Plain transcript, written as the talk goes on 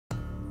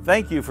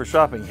Thank you for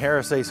shopping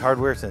Harris Ace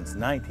Hardware since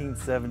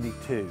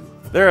 1972.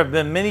 There have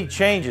been many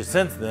changes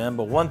since then,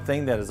 but one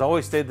thing that has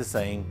always stayed the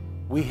same,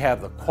 we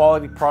have the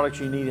quality products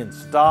you need in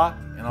stock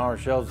and on our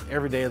shelves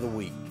every day of the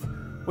week.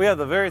 We have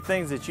the very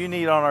things that you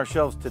need on our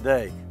shelves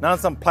today, not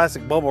some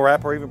plastic bubble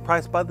wrap or even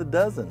priced by the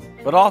dozen.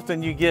 But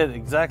often you get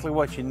exactly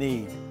what you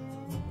need.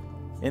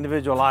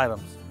 Individual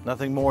items,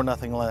 nothing more,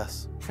 nothing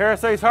less.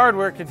 Harris Ace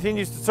Hardware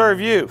continues to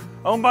serve you,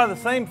 owned by the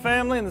same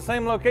family in the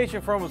same location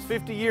for almost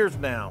 50 years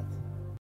now.